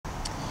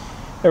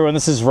Everyone,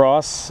 this is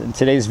Ross. In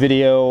today's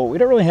video, we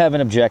don't really have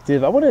an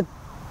objective. I want to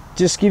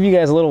just give you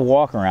guys a little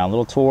walk around, a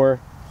little tour.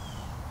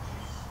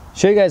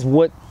 Show you guys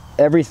what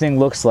everything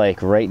looks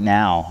like right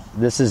now.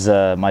 This is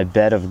my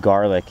bed of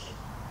garlic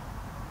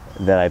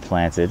that I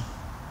planted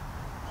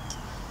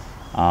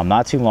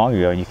not too long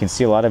ago, and you can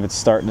see a lot of it's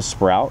starting to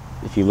sprout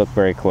if you look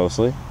very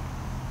closely.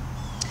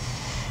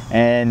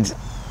 And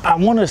I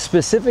want to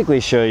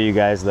specifically show you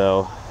guys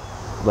though,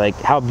 like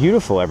how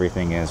beautiful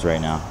everything is right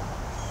now.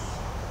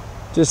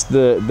 Just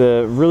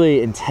the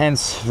really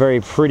intense,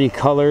 very pretty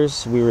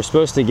colors. We were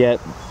supposed to get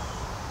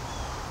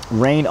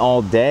rain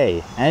all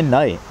day and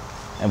night,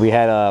 and we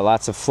had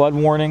lots of flood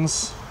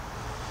warnings,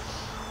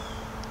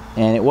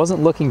 and it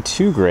wasn't looking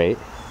too great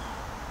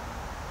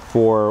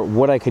for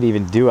what I could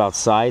even do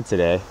outside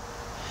today,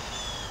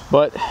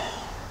 but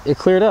it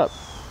cleared up.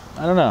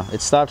 I don't know, it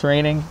stopped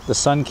raining, the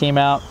sun came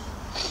out.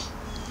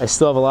 I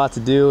still have a lot to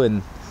do,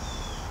 and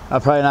I'm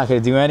probably not going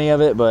to do any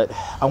of it, but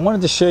I wanted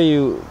to show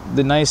you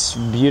the nice,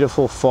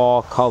 beautiful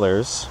fall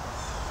colors.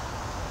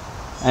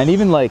 And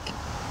even, like,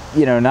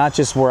 you know, not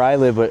just where I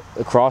live, but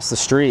across the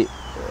street.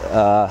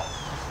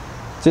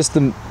 Just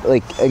the,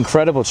 like,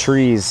 incredible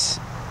trees,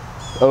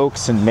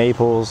 oaks and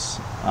maples,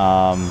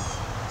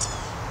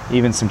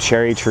 even some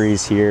cherry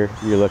trees here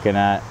you're looking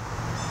at.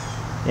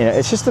 You know,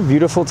 it's just a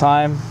beautiful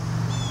time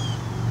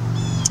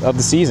of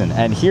the season.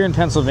 And here in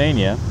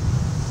Pennsylvania,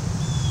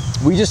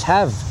 we just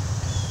have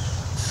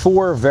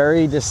 4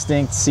 very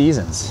distinct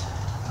seasons.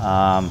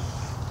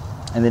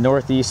 In the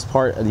northeast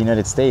part of the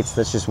United States,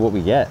 that's just what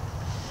we get.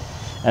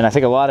 And I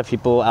think a lot of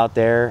people out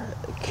there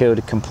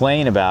could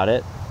complain about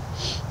it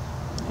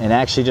and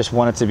actually just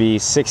want it to be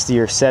 60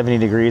 or 70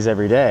 degrees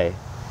every day,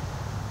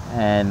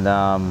 and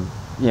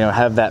you know,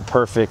 have that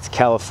perfect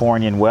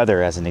Californian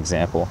weather as an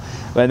example.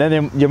 But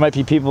then there might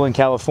be people in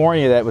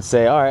California that would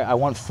say, all right, I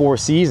want 4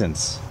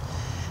 seasons.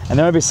 And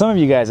there might be some of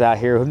you guys out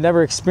here who've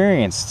never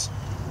experienced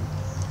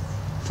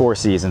 4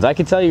 seasons. I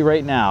can tell you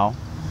right now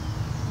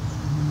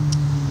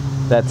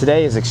that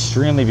today is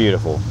extremely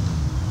beautiful.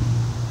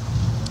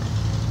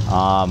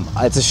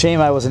 It's a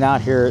shame I wasn't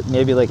out here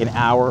maybe like an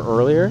hour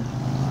earlier,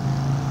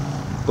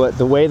 but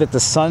the way that the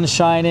sun's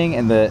shining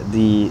and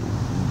the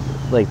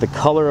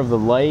color of the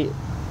light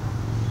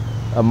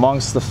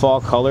amongst the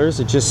fall colors,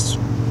 it just,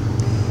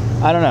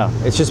 I don't know,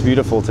 it's just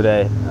beautiful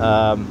today.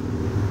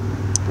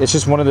 It's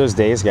just one of those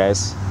days,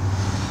 guys,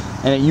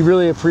 and you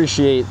really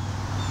appreciate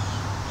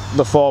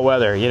the fall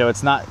weather. You know,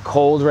 it's not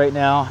cold right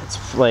now.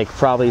 It's like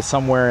probably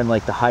somewhere in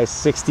like the high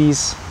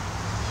 60s.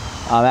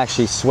 I'm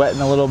actually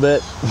sweating a little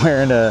bit,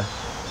 wearing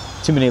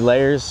too many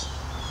layers.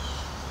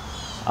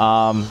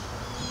 And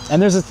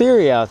there's a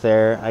theory out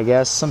there, I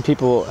guess. Some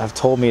people have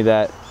told me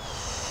that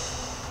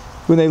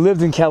when they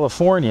lived in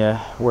California,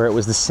 where it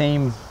was the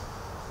same,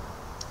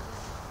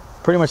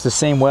 pretty much the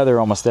same weather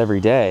almost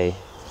every day,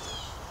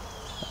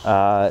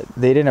 they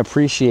didn't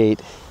appreciate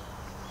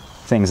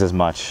things as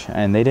much,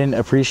 and they didn't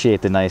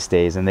appreciate the nice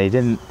days, and they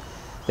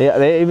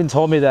even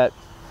told me that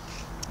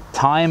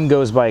time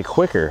goes by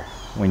quicker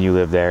when you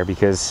live there,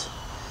 because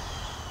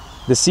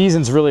the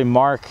seasons really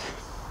mark,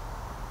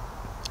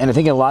 and I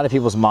think in a lot of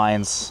people's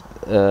minds,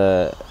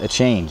 a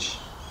change.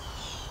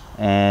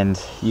 And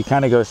you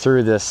kind of go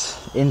through this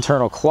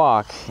internal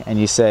clock and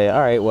you say, all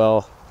right,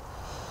 well,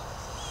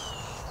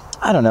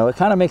 I don't know, it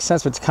kind of makes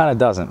sense, but it kind of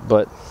doesn't.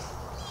 But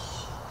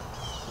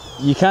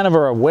you kind of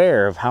are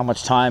aware of how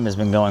much time has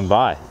been going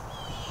by.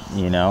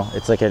 You know,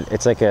 it's like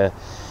a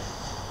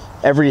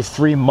every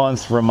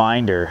 3-month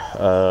reminder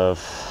of,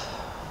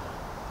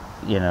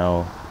 you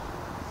know,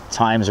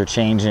 times are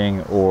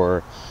changing,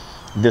 or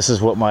this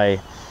is what my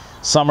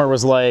summer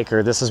was like,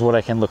 or this is what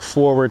I can look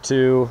forward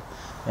to,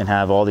 and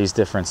have all these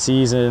different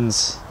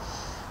seasons.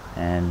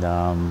 And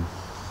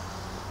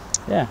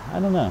yeah,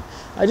 I don't know,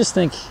 I just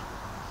think,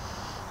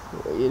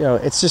 you know,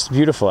 it's just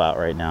beautiful out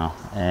right now,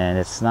 and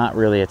it's not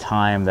really a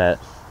time that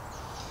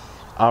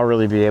I'll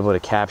really be able to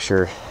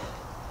capture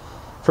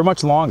for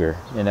much longer.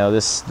 You know,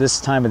 this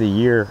time of the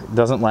year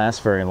doesn't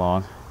last very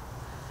long,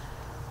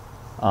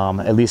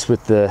 at least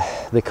with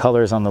the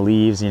colors on the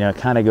leaves. You know, it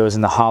kind of goes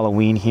into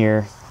Halloween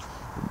here,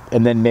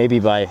 and then maybe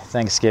by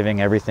Thanksgiving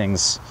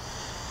everything's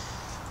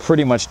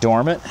pretty much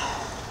dormant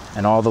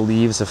and all the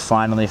leaves have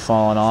finally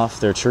fallen off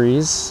their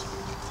trees.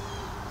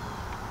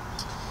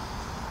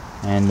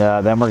 And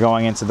then we're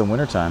going into the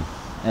wintertime,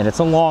 and it's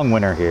a long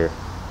winter here.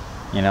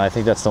 You know, I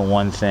think that's the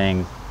one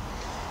thing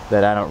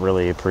that I don't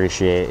really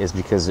appreciate, is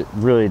because it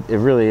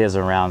really is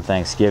around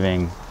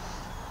Thanksgiving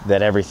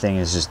that everything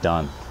is just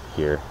done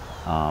here.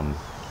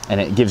 And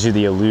it gives you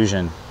the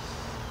illusion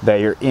that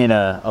you're in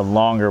a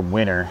longer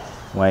winter,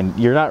 when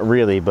you're not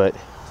really, but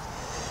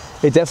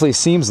it definitely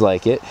seems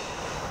like it.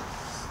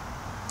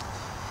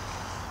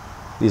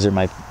 These are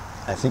I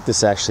think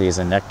this actually is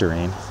a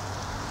nectarine.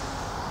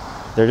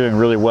 They're doing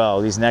really well.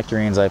 These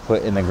nectarines I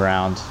put in the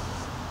ground.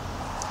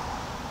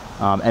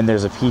 And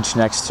there's a peach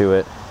next to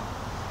it.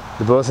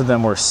 Both of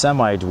them were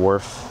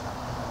semi-dwarf,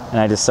 and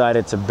I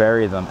decided to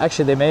bury them.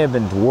 Actually, they may have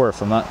been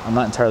dwarf. I'm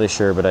not entirely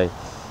sure, but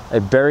I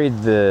buried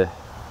the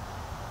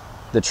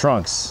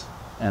trunks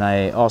and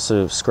I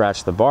also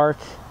scratched the bark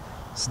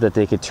so that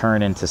they could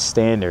turn into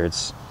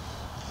standards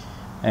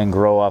and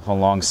grow up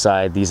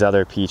alongside these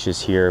other peaches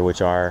here,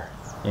 which are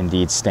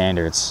indeed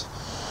standards.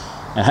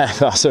 And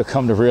I've also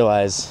come to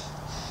realize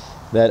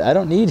that I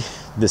don't need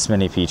this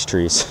many peach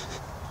trees.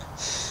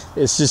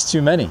 It's just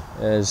too many.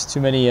 There's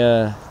too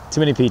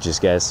many peaches,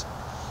 guys.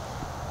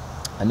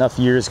 Enough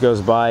years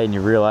goes by and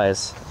you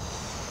realize,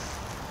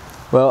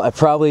 well, I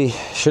probably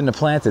shouldn't have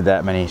planted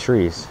that many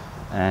trees.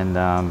 And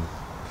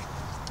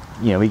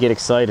you know, we get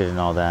excited and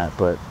all that,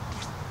 but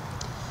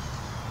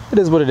it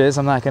is what it is.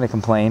 I'm not going to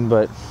complain,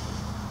 but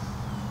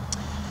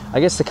I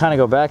guess to kind of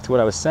go back to what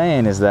I was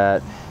saying is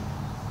that,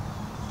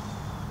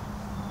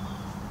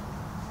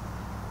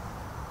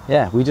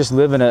 yeah, we just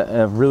live in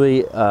a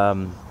really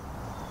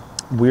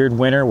weird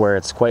winter where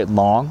it's quite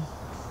long.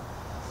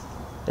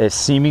 It's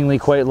seemingly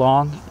quite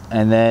long,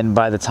 and then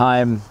by the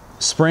time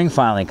spring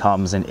finally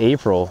comes in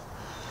April,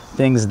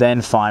 things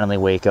then finally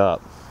wake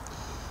up.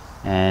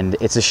 And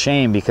it's a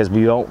shame because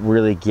we don't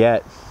really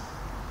get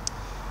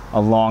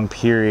a long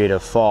period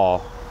of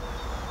fall.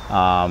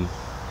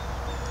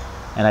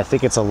 And I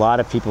think it's a lot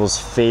of people's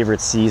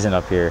favorite season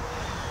up here.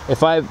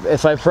 If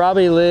I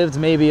probably lived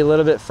maybe a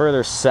little bit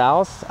further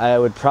south, I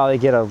would probably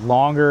get a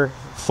longer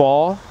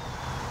fall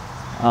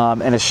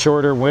and a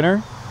shorter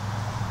winter.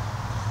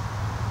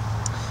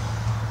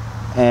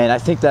 And I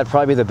think that'd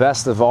probably be the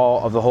best of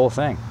the whole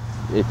thing.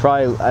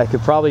 I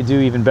could probably do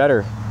even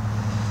better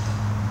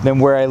than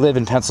where I live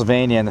in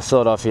Pennsylvania in the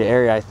Philadelphia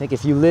area. I think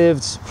if you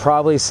lived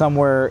probably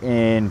somewhere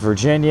in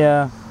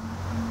Virginia,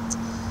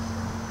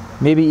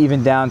 maybe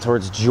even down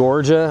towards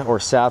Georgia or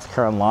South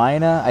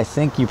Carolina, I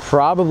think you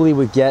probably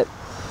would get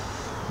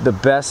the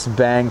best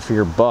bang for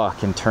your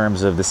buck in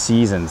terms of the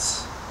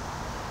seasons.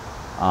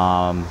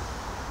 And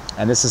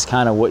this is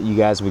kind of what you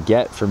guys would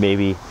get for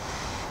maybe,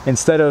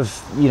 instead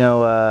of, you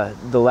know,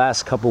 the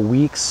last couple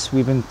weeks,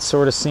 we've been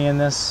sort of seeing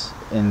this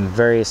in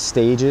various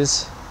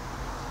stages.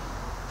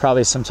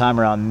 Probably sometime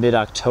around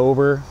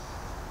mid-October,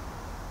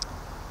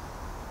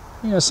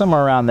 you know,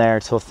 somewhere around there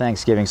till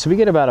Thanksgiving. So we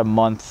get about a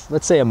month,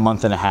 let's say a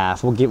month and a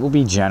half. We'll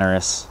be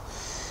generous.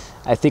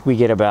 I think we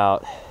get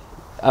about,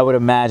 I would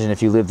imagine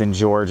if you lived in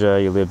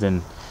Georgia, you lived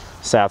in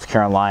South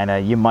Carolina,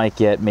 you might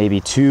get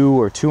maybe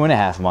 2 or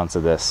 2.5 months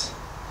of this.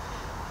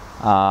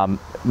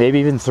 Maybe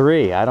even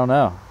 3, I don't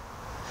know.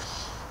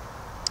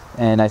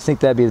 And I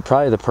think that'd be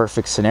probably the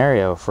perfect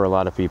scenario for a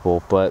lot of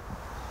people, but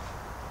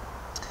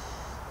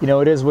you know,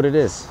 it is what it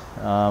is.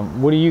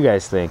 What do you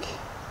guys think?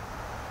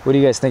 What do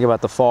you guys think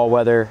about the fall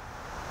weather,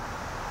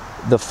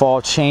 the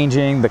fall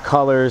changing, the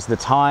colors, the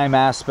time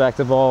aspect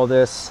of all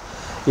this?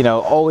 You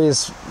know,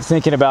 always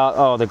thinking about,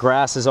 oh, the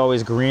grass is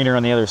always greener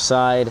on the other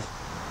side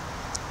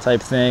type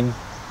thing.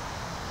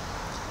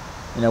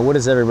 You know, what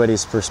is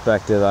everybody's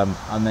perspective?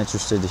 I'm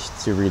interested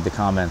to read the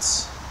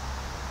comments.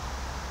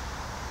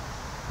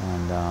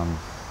 And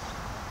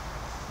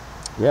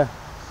yeah.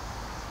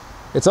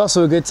 It's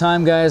also a good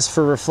time, guys,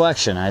 for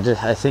reflection.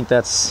 I think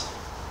that's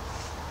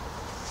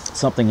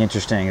something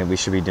interesting that we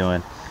should be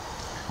doing.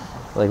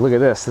 Like, look at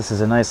this. This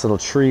is a nice little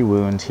tree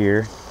wound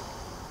here.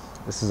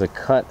 This is a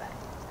cut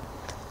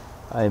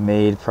I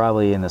made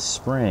probably in the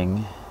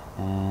spring,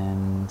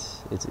 and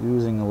it's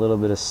oozing a little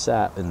bit of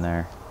sap in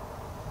there.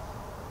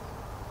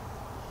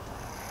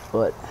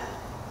 But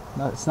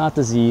no, it's not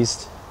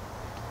diseased.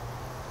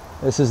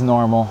 This is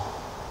normal.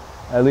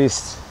 At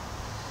least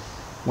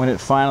when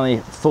it finally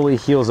fully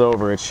heals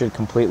over, it should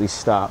completely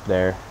stop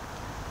there,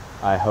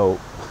 I hope.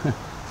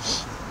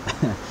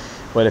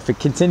 But if it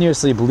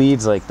continuously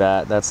bleeds like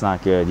that, that's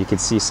not good. You can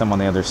see some on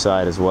the other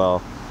side as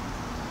well.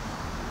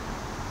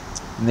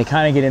 And they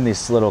kind of get in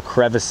these little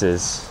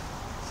crevices.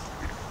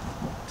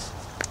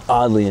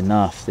 Oddly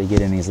enough, they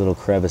get in these little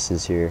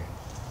crevices here.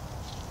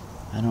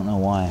 I don't know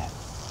why.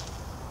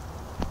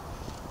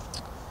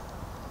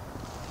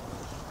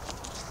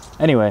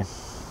 Anyway,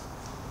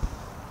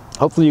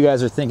 hopefully you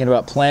guys are thinking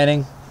about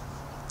planning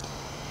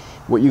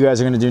what you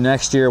guys are going to do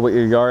next year, what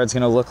your yard's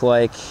going to look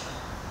like.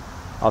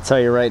 I'll tell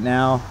you right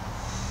now,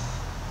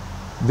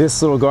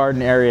 this little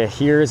garden area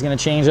here is going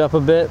to change up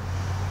a bit.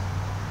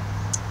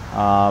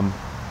 We're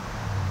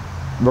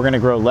going to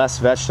grow less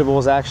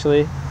vegetables,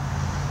 actually,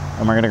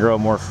 and we're going to grow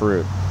more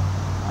fruit.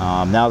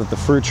 Now that the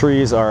fruit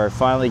trees are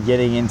finally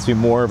getting into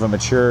more of a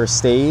mature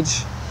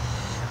stage,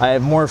 I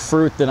have more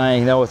fruit than I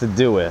know what to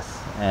do with.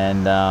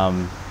 And I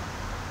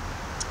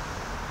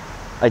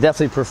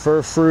definitely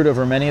prefer fruit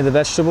over many of the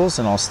vegetables,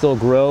 and I'll still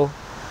grow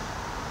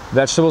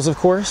vegetables, of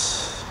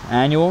course,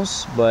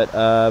 annuals, but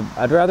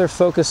I'd rather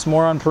focus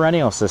more on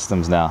perennial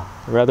systems now.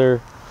 I'd rather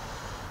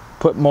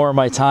put more of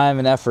my time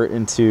and effort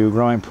into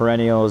growing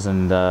perennials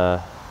and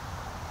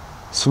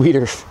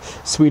sweeter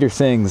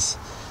things.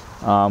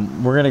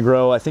 We're gonna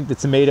grow, I think, the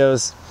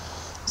tomatoes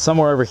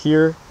somewhere over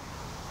here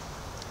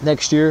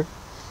next year.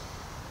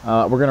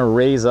 We're gonna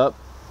raise up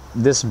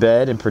this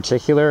bed in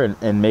particular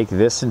and make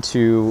this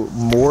into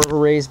more of a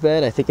raised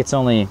bed. I think it's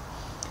really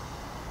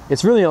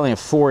only a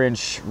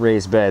 4-inch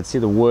raised bed. See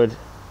the wood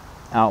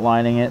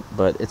outlining it,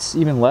 but it's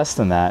even less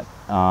than that.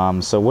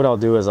 So what I'll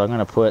do is I'm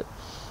going to put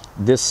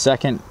this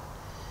second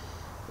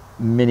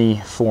mini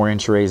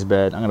 4-inch raised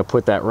bed. I'm going to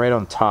put that right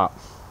on top.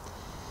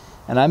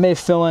 And I may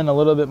fill in a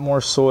little bit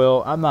more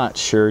soil. I'm not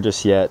sure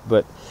just yet,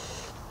 but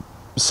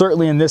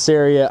certainly in this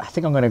area, I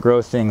think I'm going to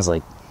grow things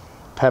like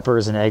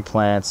peppers and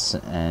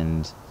eggplants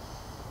and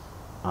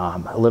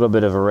a little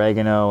bit of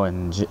oregano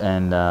and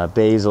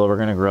basil. We're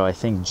going to grow, I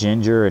think,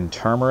 ginger and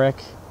turmeric.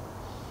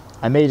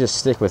 I may just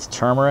stick with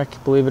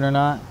turmeric, believe it or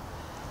not.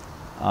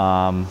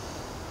 I'm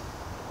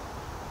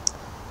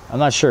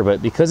not sure,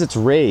 but because it's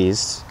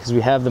raised, because we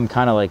have them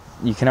kind of like,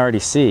 you can already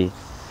see,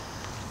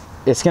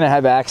 it's going to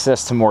have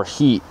access to more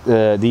heat.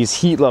 These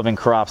heat-loving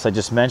crops I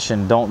just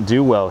mentioned don't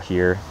do well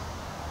here.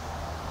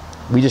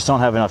 We just don't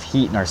have enough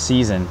heat in our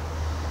season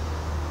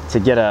to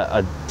get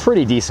a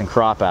pretty decent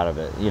crop out of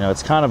it. You know,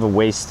 it's kind of a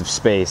waste of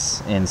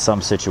space in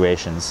some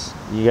situations.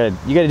 You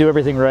gotta do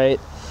everything right.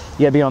 You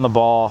gotta be on the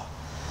ball.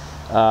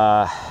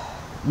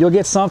 You'll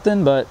get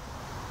something, but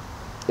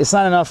it's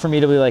not enough for me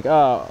to be like,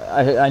 oh,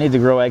 I need to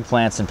grow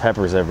eggplants and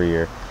peppers every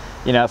year.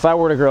 You know, if I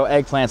were to grow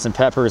eggplants and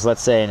peppers,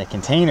 let's say in a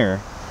container,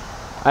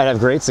 I'd have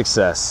great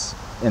success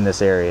in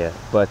this area.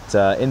 But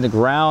in the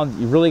ground,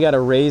 you really got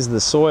to raise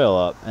the soil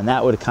up, and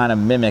that would kind of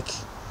mimic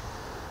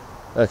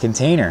a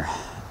container.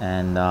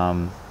 And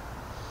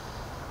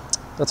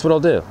that's what I'll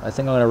do. I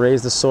think I'm going to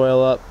raise the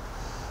soil up.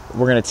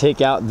 We're going to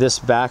take out this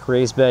back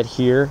raised bed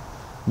here,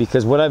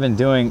 because what I've been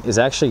doing is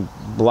actually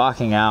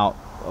blocking out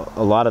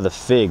a lot of the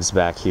figs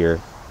back here.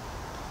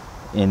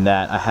 In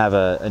that I have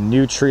a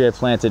new tree I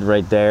planted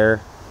right there.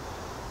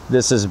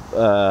 This is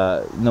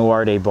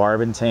Noir de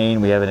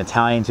Barbentane. We have an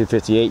Italian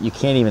 258. You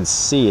can't even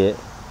see it.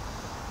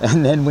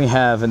 And then we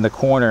have in the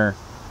corner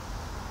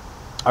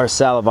our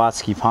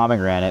Salavatsky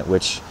pomegranate,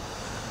 which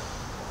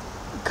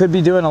could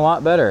be doing a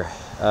lot better.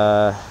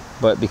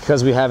 But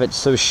because we have it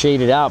so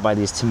shaded out by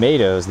these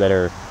tomatoes that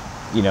are,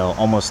 you know,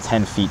 almost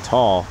 10 feet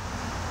tall,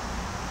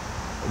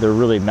 they're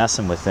really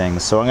messing with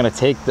things. So I'm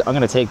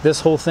gonna take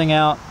this whole thing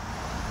out,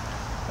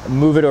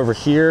 move it over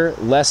here.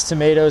 Less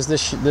tomatoes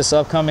this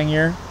upcoming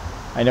year.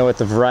 I know what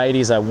the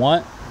varieties I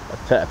want.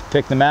 I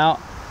pick them out.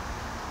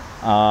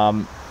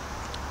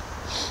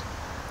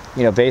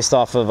 You know, based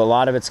off of a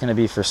lot of it's going to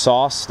be for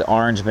sauce, the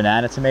orange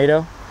banana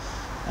tomato,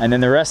 and then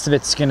the rest of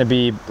it's going to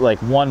be like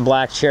one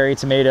black cherry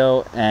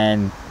tomato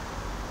and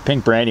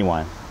pink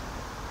brandywine,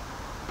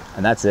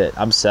 and that's it.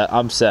 I'm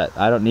set.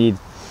 I don't need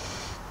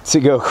to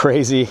go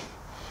crazy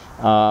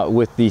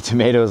with the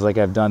tomatoes like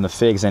I've done the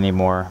figs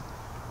anymore.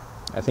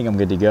 I think I'm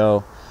good to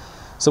go.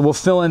 So we'll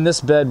fill in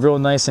this bed real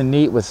nice and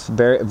neat with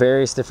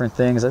various different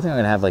things. I think I'm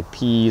gonna have like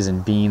peas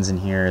and beans in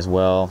here as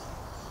well.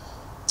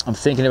 I'm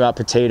thinking about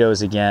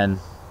potatoes again.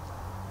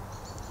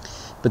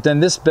 But then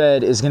this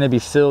bed is gonna be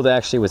filled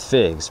actually with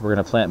figs. We're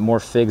gonna plant more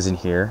figs in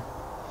here.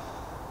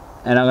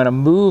 And I'm gonna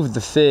move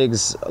the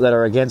figs that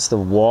are against the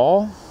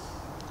wall.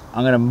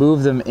 I'm gonna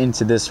move them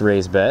into this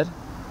raised bed.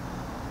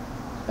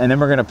 And then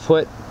we're gonna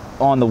put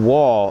on the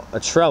wall a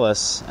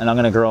trellis, and I'm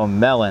gonna grow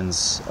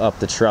melons up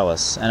the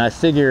trellis. And I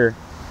figure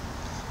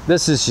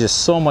this is just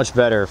so much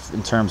better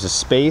in terms of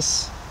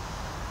space,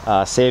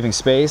 saving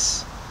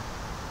space,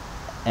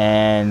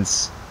 and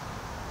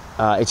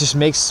it just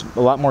makes a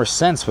lot more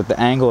sense with the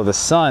angle of the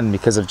sun,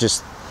 because of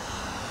just,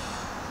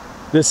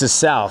 this is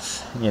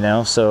south, you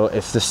know, so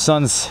if the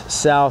sun's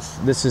south,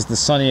 this is the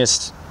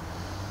sunniest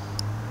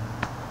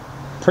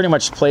pretty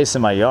much place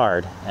in my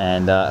yard,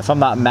 and if I'm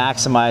not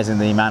maximizing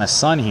the amount of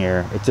sun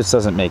here, it just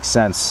doesn't make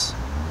sense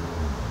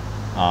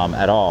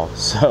at all.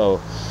 So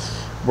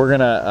we're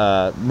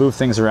gonna move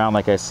things around,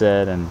 like I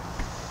said, and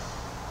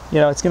you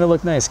know, it's gonna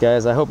look nice,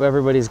 guys. I hope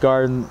everybody's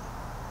garden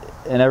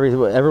and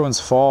everyone's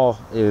fall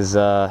is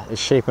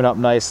shaping up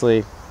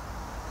nicely.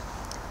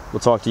 We'll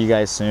talk to you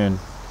guys soon.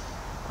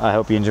 I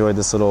hope you enjoyed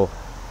this little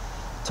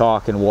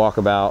talk and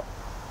walkabout.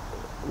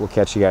 We'll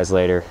catch you guys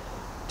later.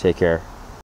 Take care.